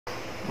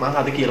මම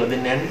අද කියලා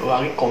දෙන්න යන්නේ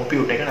ඔයාගේ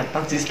කම්පියුටර් එක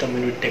නැත්නම් සිස්ටම්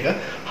යුනිට් එක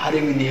හරි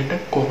විදිහට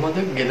කොහොමද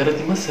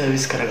ගෙදරදීම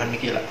සර්විස්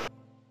කරගන්නේ කියලා.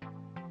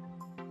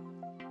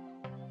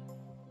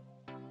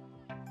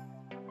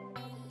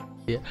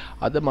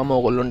 අද මම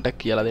ඔයගොල්ලන්ට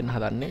කියලා දෙන්න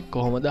හදන්නේ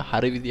කොහොමද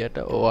හරි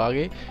විදිහට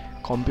ඔයාගේ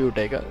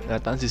කම්පියුටර් එක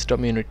නැත්නම්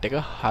සිස්ටම් යුනිට් එක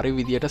හරි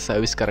විදිහට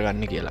සර්විස්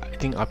කරගන්න කියලා.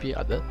 ඉතින් අපි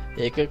අද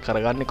ඒක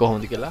කරගන්නේ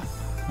කොහොමද කියලා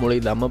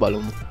මුලින්ම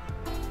බලමු.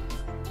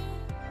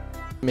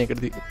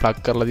 මේකට ප්ලග්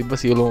කරලා තිබ්බ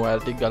සියලුම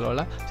වයර් ටික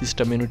ගලවලා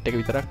සිස්ටම් යුනිට් එක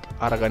විතරක්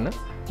අරගෙන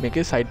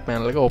මේකේ සයිඩ්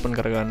පැනල් එක ඕපන්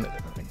කරගන්න.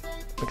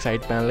 මේක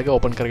සයිඩ් පැනල් එක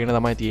ඕපන් කරගෙන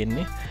තමයි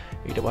තියෙන්නේ.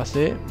 ඊට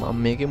පස්සේ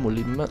මම මේකේ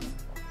මුලින්ම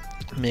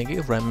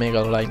මේකේ RAM එක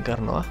ගලවලා අයින්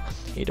කරනවා.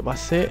 ඊට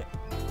පස්සේ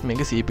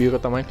මේක CPU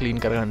එක තමයි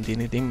ක්ලීන් කරගන්න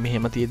තියෙන්නේ. ඉතින්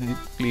මෙහෙම තියෙද්දි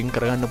ක්ලීන්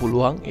කරගන්න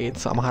පුළුවන්. ඒත්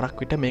සමහරක්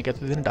විට මේක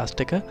ඇතුලේ තියෙන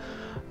ඩස්ට් එක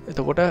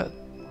එතකොට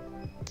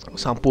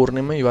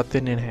සම්පූර්ණයෙන්ම ඉවත්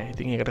වෙන්නේ නැහැ.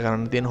 ඉතින් ඒකට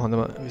කරන්න තියෙන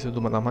හොඳම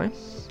විසඳුම තමයි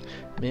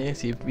මේ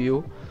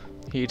CPU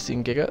heat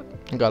sink එක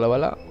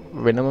ගලවලා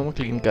වෙනමම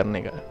ක්ලීන් කරන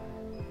එක.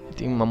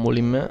 ඉතින් මම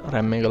මුලින්ම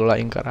RAM එක ගලවලා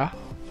අයින් කරා.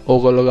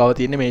 ඕගොල්ලෝ ගාව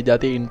තියෙන්නේ මේ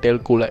જાතිය Intel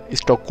කූලර්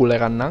ස්ටොක් කූලර්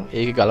එකක් නම්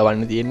ඒකේ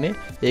ගලවන්න තියෙන්නේ.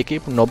 ඒකේ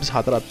knobs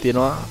හතරක්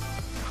තියෙනවා.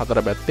 හතර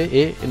පැත්තේ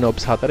ඒ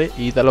knobs හතරේ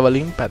ඊතල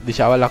වලින්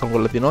දිශාව ලකුණු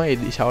කරලා තිනවා. ඒ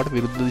දිශාවට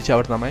විරුද්ධ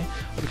දිශාවට තමයි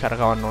අපි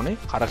කරකවන්න ඕනේ.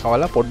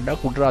 කරකවලා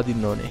පොඩ්ඩක් උඩට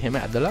අදින්න ඕනේ. එහෙම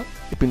ඇදලා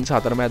පින්ස්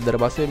හතරම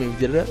ඇද්දලා පස්සේ මේ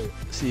විදිහට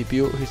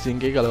CPU heat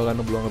sink එක ගලව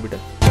ගන්න පුළුවන් අපිට.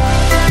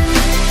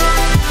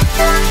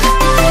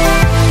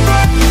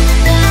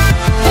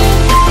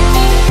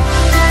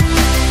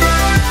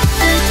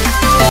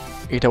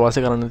 ඊට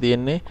පස්සේ කරන්න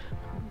තියෙන්නේ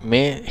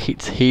මේ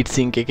heat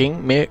sink එකෙන්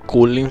මේ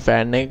cooling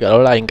fan එක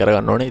ගලවලා අයින්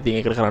කරගන්න ඕනේ. ඉතින්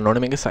ඒකට කරන්න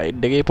ඕනේ මේකේ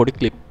side එකේ පොඩි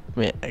clip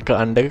මේ එක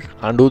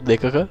අඬු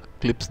දෙකක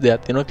ක්ලිප්ස්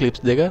දෙකක් තියෙනවා.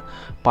 ක්ලිප්ස් දෙක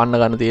පන්න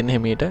ගන්න තියෙන්නේ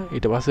හැමීට.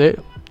 ඊට පස්සේ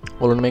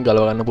ඔයගොල්ලන්ට මේක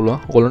ගලව ගන්න පුළුවන්.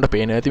 ඔයගොල්ලන්ට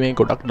පේනවා ඇති මේ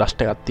ගොඩක්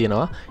ඩස්ට් එකක්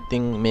තියෙනවා.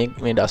 ඉතින්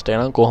මේ ඩස්ට් එක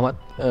නම් කොහොමත්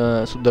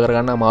සුද්ධ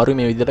කරගන්න අමාරුයි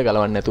මේ විදිහට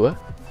ගලවන්න නැතුව.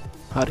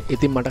 හරි.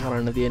 ඉතින් මට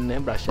කරන්න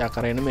තියෙන්නේ බ්‍රෂ් එක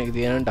කරගෙන මේකේ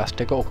තියෙන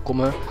ඩස්ට් එක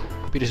ඔක්කොම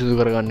පිරිසිදු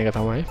කරගන්න එක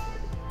තමයි.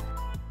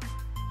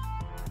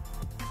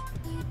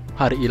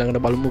 හරි.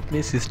 ඊළඟට බලමු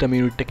මේ සිස්ටම්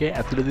යුනිට් එකේ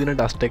ඇතුළේ තියෙන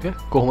ඩස්ට් එක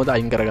කොහොමද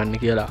අයින්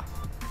කරගන්නේ කියලා.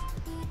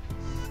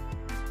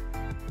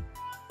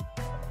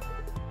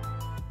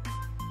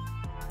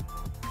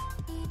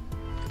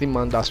 ඉතින්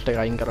මම ඩස්ට් එක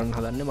අයින් කරන්න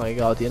හදන්නේ. මගේ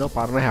ගාව තියෙන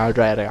පරණ හෑර්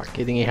ඩ්‍රයර් එකක්.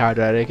 ඉතින් ඒ හෑර්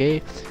ඩ්‍රයර් එකේ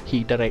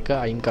හීටර් එක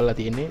අයින් කරලා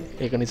තියෙන්නේ.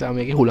 ඒක නිසා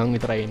මේකේ හුලං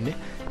විතරයි එන්නේ.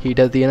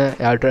 හීටර් තියෙන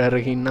හෑර් ඩ්‍රයර්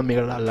එකකින් නම්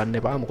මේකට අල්ලන්න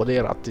එපා. මොකද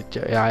ඒ රත් වෙච්ච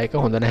එයා එක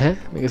හොඳ නැහැ.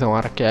 මේකේ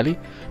සමහරක් කෑලි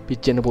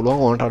පිච්චෙන්න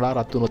පුළුවන් ඕනට වඩා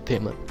රත් වුණොත්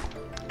එහෙම.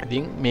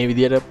 ඉතින් මේ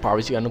විදිහට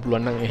පාවිච්චි කරන්න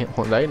පුළුවන් නම්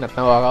හොඳයි.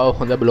 නැත්නම් ඔයාගාව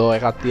හොඳ බ්ලෝවර්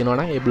එකක් තියෙනවා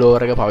නම් ඒ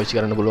බ්ලෝවර් එක පාවිච්චි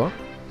කරන්න පුළුවන්.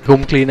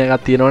 රූම් ක්ලීනර්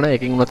එකක් තියෙනවා නම්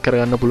ඒකෙන් උනත්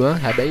කරගන්න පුළුවන්.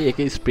 හැබැයි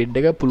ඒකේ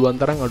ස්පීඩ් එක පුළුවන්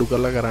තරම් අඩු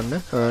කරලා කරන්න.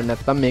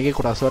 නැත්නම් මේකේ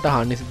කොටස් වලට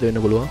හානි සිද්ධ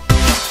වෙන්න පුළුවන්.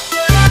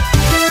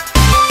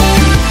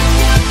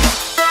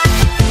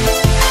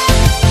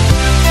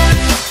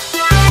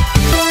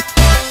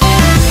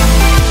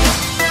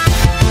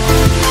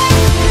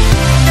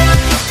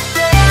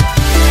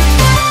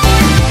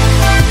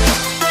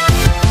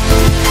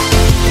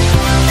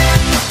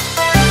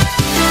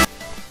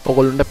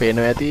 ඔයගොල්ලන්ට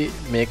පේනවා ඇති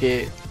මේකේ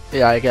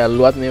එයා එක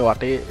ඇල්ලුවත් මේ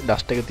වටේ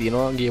ඩස්ට් එක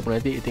තියෙනවා ගියපු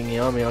නැති. ඉතින්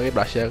ඒවා මේ වගේ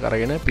බ්‍රෂ් එක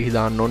අරගෙන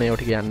පිහදාන්න ඕනේ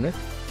ඒවට කියන්න.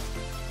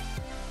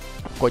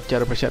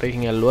 කොච්චර ප්‍රෙෂර්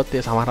එකකින් ඇල්ලුවත්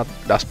ඒ සමහරක්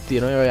ඩස්ට්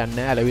තියෙනවා ඒවා යන්නේ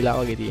නැහැ ඇලවිලා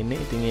වගේ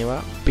තියෙන්නේ. ඉතින්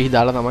ඒවා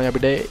පිහදාලා තමයි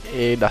අපිට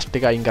ඒ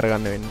ඩස්ට් එක අයින්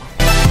කරගන්න වෙන්නේ.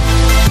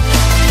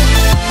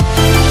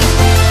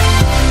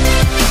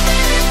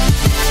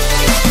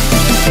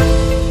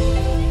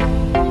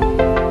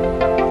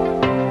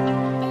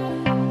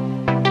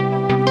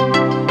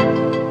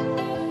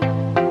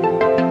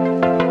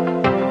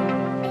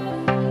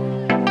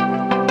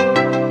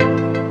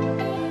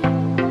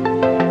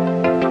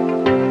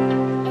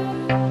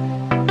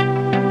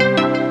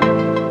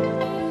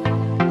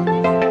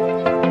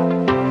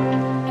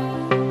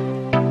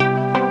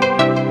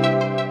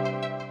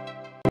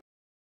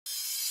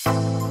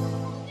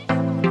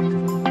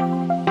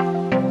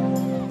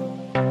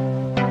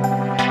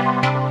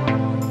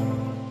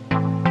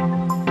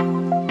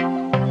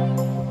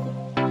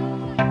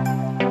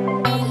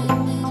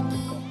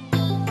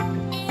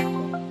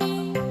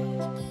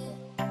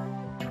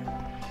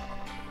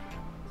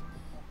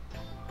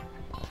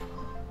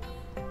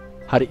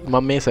 හරි.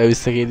 මම මේ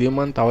සර්විස් එකේදී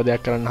මම තව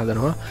දෙයක් කරන්න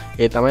හදනවා.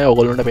 ඒ තමයි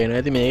ඔයගොල්ලන්ට පේනවා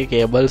ඇති මේ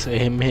කේබල්ස්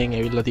එහෙම මෙහෙන්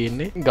ඇවිල්ලා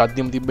තියෙන්නේ.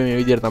 ගද්දියම තිබ්බ මේ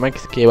විදිහට තමයි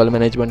කේබල්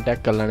මැනේජ්මන්ට්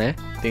එකක් කරලා නැහැ.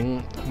 ඉතින්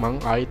මම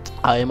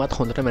ආයෙමත්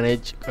හොඳට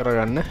මැනේජ්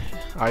කරගන්න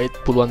ආයෙත්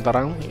පුළුවන්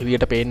තරම්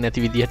එළියට පේන්නේ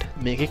නැති විදිහට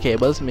මේකේ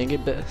කේබල්ස්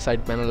මේකේ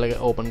සයිඩ් පැනල් එක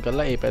ඕපන්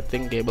කරලා ඒ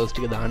පැත්තෙන් කේබල්ස්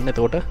ටික දාන්න.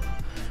 එතකොට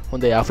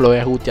හොඳ එයා ෆ්ලෝ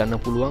එකකුත් යන්න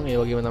පුළුවන්. ඒ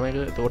වගේම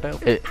තමයි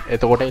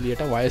එතකොට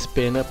එළියට වයර්ස්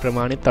පේන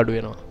ප්‍රමාණෙත් අඩු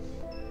වෙනවා.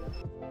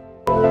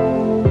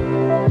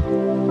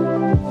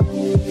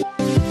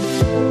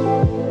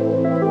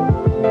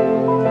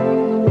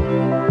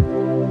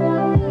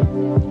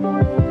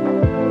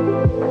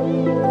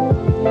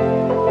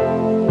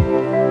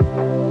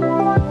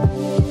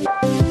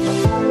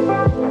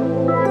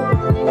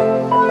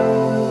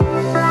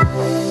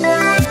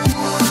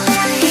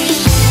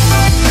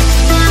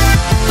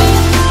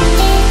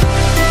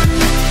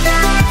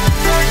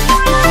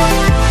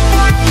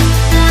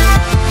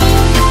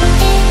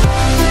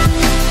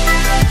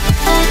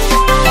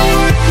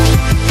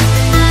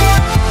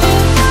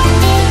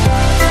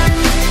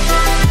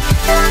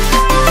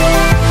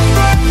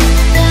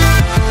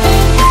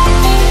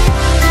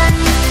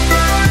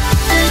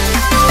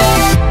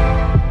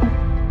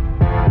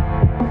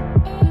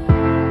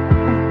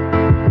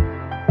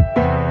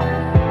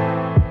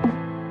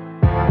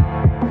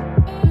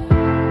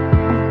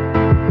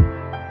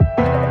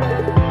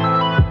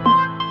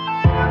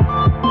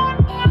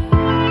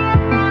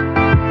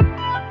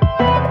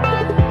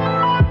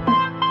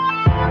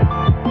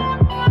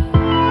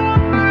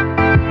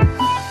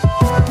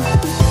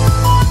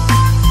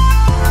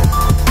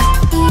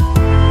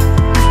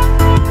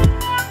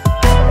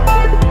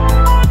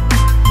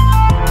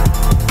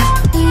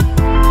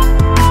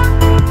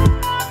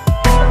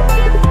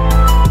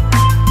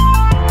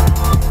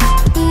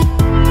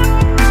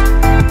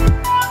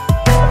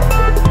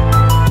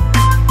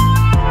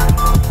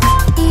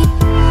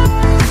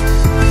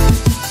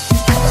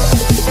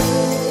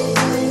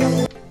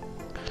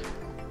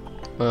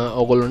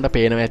 ඔගොල්ලොන්ට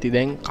පේනවා ඇති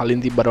දැන්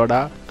කලින් තිබ්බට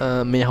වඩා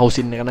මේ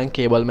හවුසින් එක නම්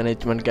කේබල්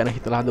මැනේජ්මන්ට් ගැන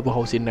හිතලා හදපු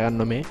හවුසින් එකක්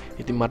නෙමේ.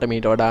 ඉතින් මට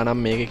මීට වඩා නම්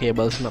මේකේ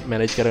කේබල්ස්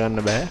මැනේජ් කරගන්න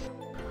බෑ.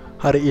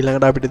 හරි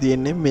ඊළඟට අපිට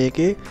තියෙන්නේ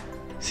මේකේ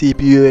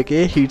CPU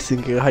එකේ හීට්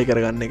සින්ක් එක හයි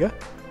කරගන්න එක.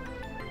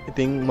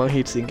 ඉතින් මම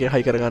හීට් සින්ක් එක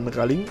හයි කරගන්න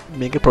කලින්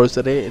මේකේ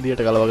ප්‍රොසෙසරේ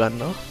එළියට ගලව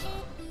ගන්නවා.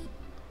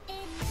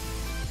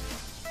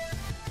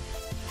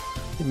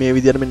 මේ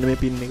විදිහට මෙන්න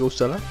මේ පින් එක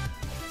උස්සලා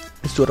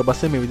ඉස්සුවට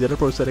පස්සේ මේ විදිහට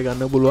ප්‍රොසෙසර් එක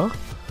ගන්න පුළුවන්.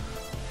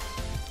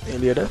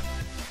 එළියට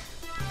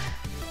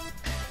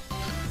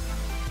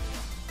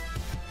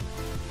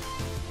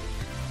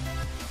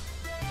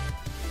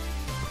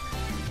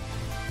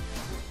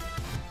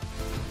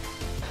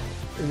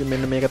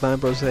මෙන්න මේක තමයි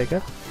ප්‍රොසෙසර් එක.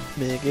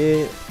 මේකේ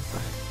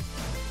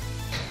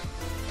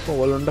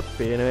ඔයගොල්ලන්ට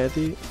පේනවා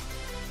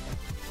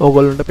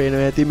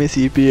ඇති මේ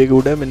CPU එක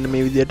උඩ මෙන්න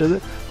මේ විදිහට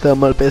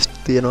thermal paste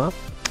තියෙනවා.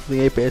 ඉතින්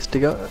මේ paste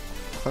එක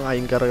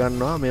අයින්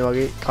කරගන්නවා මේ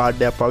වගේ කාඩ්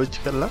එකක් පාවිච්චි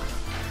කරලා.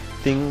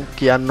 ඉතින්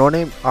කියන්න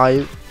ඕනේ ආයි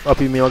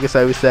අපි මේ වගේ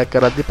සර්විස් එකක්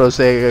කරද්දි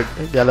ප්‍රොසෙසර් එක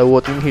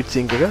ගැලවුවොත් heat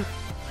sink එක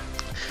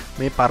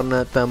මේ පරණ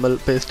thermal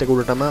paste එක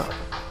උඩටම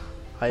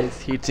ආයි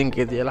heat sink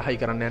එක තියලා හයි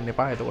කරන්න යන්න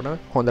එපා. එතකොට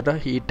හොඳට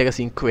heat එක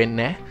sink වෙන්නේ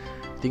නැහැ.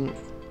 ඉතින්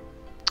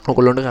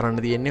ඔයගොල්ලන්ට කරන්න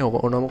තියෙන්නේ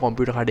ඕනම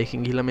කම්පියුටර්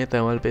කඩේකින් ගිහලා මේ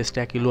thermal paste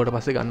එකක් ඉල්ලුවට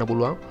පස්සේ ගන්න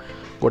පුළුවන්.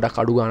 ගොඩක්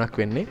අඩු ගාණක්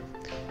වෙන්නේ.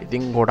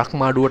 ඉතින් ගොඩක්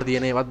මාඩුවට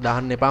තියෙන ඒවත්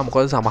දාන්න එපා.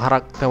 මොකද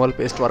සමහරක් thermal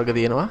paste වර්ග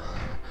තියෙනවා.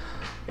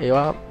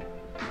 ඒවා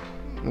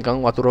නිකන්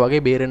වතුර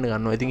වගේ බේරෙන්න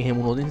ගන්නවා. ඉතින් එහෙම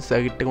වුණොත්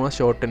සර්කිට් එක උනත්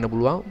ෂෝට් වෙන්න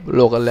පුළුවන්.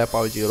 ලෝකල් එකක්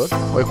පාවිච්චි කරොත්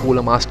ඔය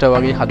කූලර් මාස්ටර්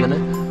වගේ හදන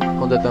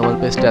හොඳ thermal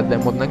paste එකක්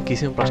දැම්මොත් නම්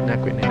කිසිම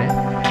ප්‍රශ්නයක් වෙන්නේ නැහැ.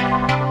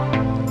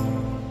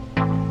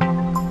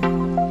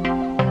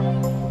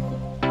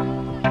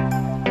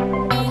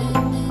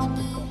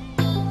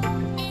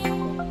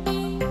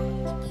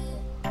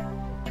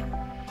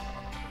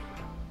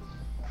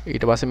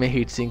 ඊට පස්සේ මේ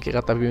heat sink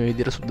එකත් අපි මේ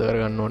විදිහට සුද්ධ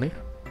කරගන්න ඕනේ.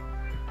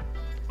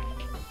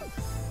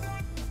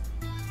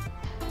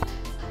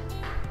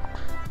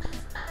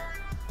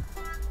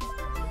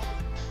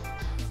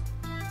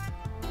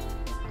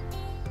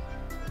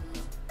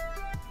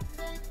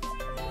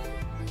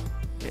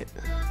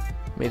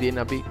 මේ තියෙන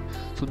අපි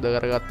සුද්ධ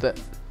කරගත්ත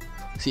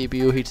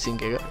CPU heat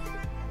sink එක.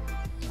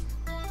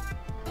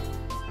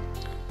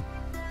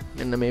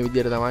 මෙන්න මේ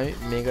විදිහට තමයි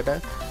මේකට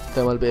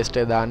thermal paste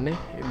එක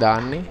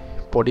දාන්නේ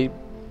පොඩි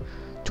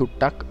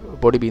චුට්ටක්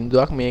පොඩි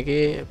බින්දුවක්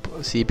මේකේ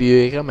CPU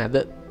එක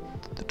මැදට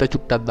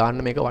චුට්ටක් දාන්න.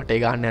 මේක වටේ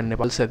ගන්න යන්න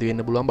එපා. ඇති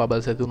වෙන්න පුළුවන්.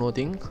 බබල්ස් ඇති වුණොත්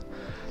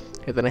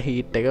එතන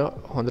හීට් එක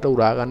හොඳට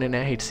උරා ගන්නේ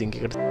නැහැ හීට් සින්ක්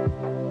එකට.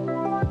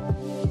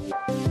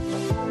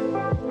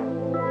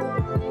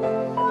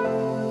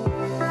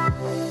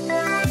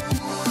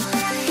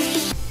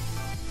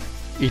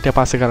 ඊට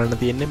පස්සේ කරන්න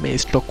තියෙන්නේ මේ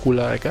ස්ටොක්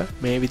කූලර් එක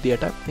මේ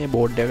විදියට මේ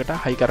බෝඩ් එකට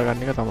හයි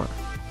කරගන්න එක තමයි.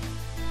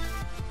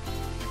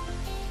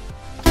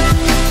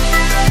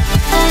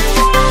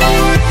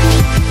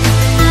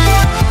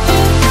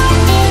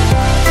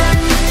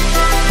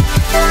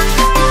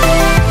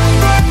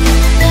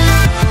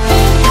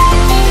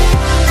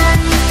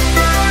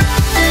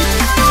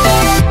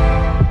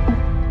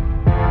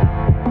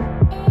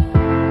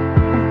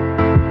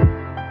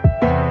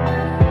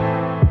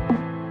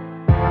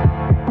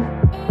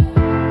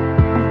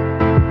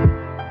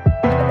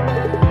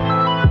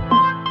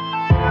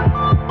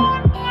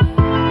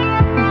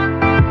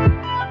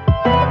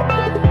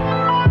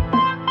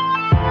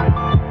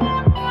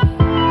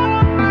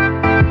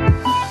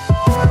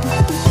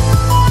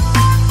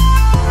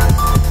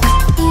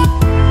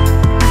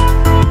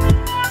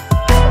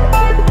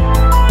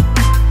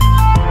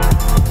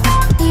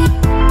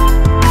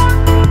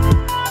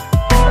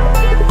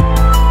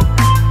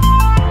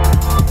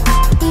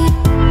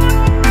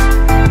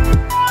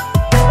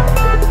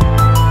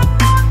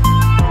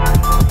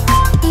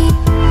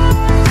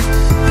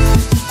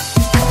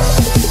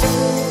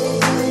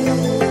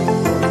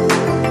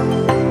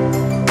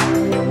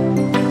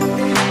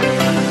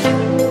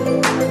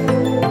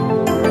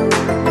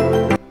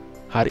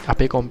 හරි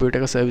අපේ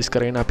කොම්පියුටර් එක සර්විස්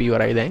කරගෙන අපි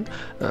ඉවරයි දැන්.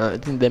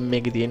 ඉතින් දැන්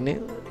මේකේ තියෙන්නේ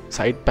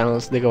සයිඩ්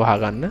පැනල්ස් දෙක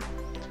වහගන්න.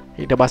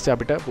 ඊට පස්සේ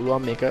අපිට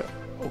පුළුවන් මේක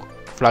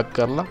ෆ්ලග්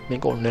කරලා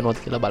මේක ඔන් වෙනවද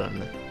කියලා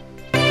බලන්න.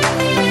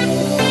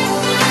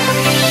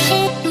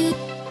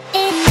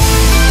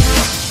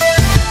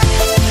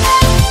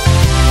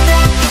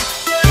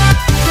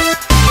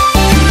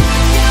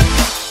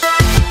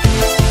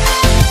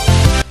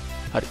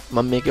 හරි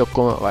මම මේකේ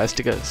ඔක්කොම වයර්ස්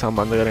ටික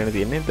සම්බන්ධ කරගෙන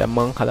තියෙන්නේ. දැන්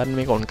මම හදන්නේ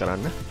මේක ඔන්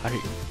කරන්න.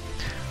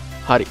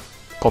 හරි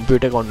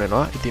කොම්පියුටර් එක ඔන්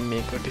වෙනවා. ඉතින්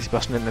මේක කිසි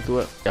ප්‍රශ්නයක්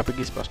නැතුව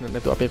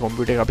අපේ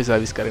කොම්පියුටර් එක අපි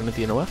සර්විස් කරගෙන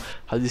තියෙනවා.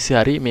 හදිස්සි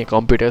හරි මේ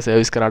කොම්පියුටර් එක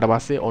සර්විස් කරාට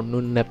පස්සේ ඔන්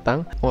වුනේ නැත්නම්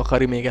මොකක්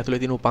හරි මේක ඇතුලේ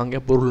තියෙන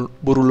උපංගයක්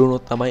බුරුළු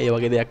වුණොත් තමයි ඒ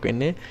වගේ දෙයක්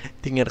වෙන්නේ.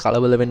 ඉතින් ඒකට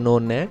කලබල වෙන්න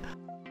ඕනේ නැහැ.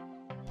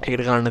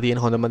 ඒකට කරන්න තියෙන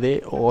හොඳම දේ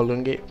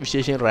ඕගොල්ලන්ගේ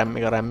විශේෂයෙන් RAM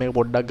එක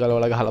පොඩ්ඩක්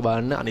ගලවලා ගහලා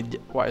බලන්න. අනිත්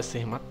වයර්ස්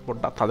එහෙමත්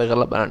පොඩ්ඩක් හද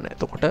කරලා බලන්න.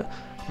 එතකොට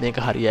මේක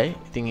හරියයි.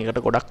 ඉතින් ඒකට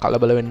ගොඩක්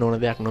කලබල වෙන්න ඕන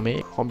දෙයක් නෙමෙයි.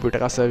 කොම්පියුටර්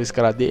එක සර්විස්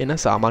කරද්දී එන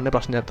සාමාන්‍ය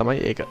ප්‍රශ්නයක් තමයි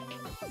ඒක.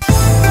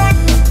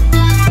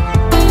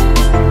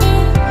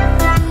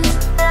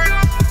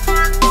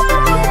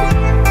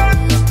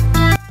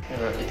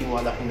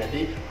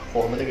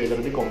 කොහොමද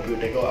ගෙදරදී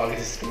කොම්පියුටර් එක ඔයාගේ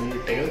සිස්ටම්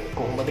යුනිට් එක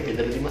කොහොමද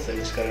ගෙදරදීම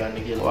සර්විස් කරගන්න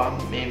කියලා.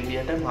 මේ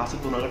විදිහට මාස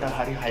 3කට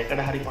හරි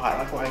 6කට හරි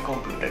පාරක් ඔයාගේ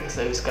කම්පියුටර් එක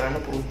සර්විස් කරන්න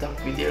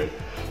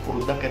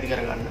පුරුද්දක් ඇති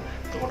කරගන්න.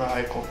 එතකොට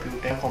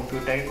ඔයාගේ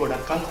කම්පියුටර් එක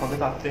ගොඩක් කල් හොඳ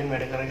තත්ත්වයෙන්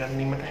වැඩ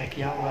කරගන්නීමට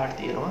හැකියාව ඔයාලට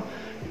තියෙනවා.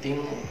 ඉතින්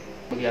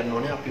කියන්න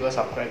ඕනේ අපිව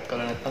සබ්ස්ක්‍රයිබ්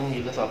කරලා නැත්නම්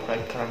ගිහලා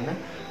සබ්ස්ක්‍රයිබ් කරන්න.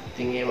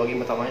 ඉතින් ඒ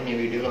වගේම තමයි මේ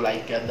වීඩියෝ එක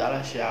ලයික් එකක්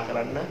දාලා ෂෙයා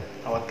කරන්න.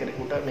 තවත්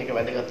කෙනෙකුට මේක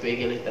වැදගත් වෙයි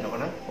කියලා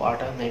හිතනවනම්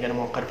ඔයාලට මේ ගැන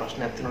මොකක් හරි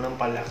ප්‍රශ්නයක් තියෙනවා නම්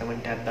පල්ලෙහා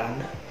කමෙන්ට් එකක් දාන්න.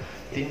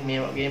 ඉතින් මේ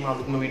වගේම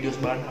අලුත්ම වීඩියෝස්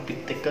බලන්න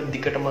අපිත් එක්ක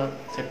දිගටම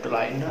සෙට්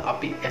වෙලා ඉන්න.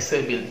 අපි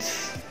SL Builds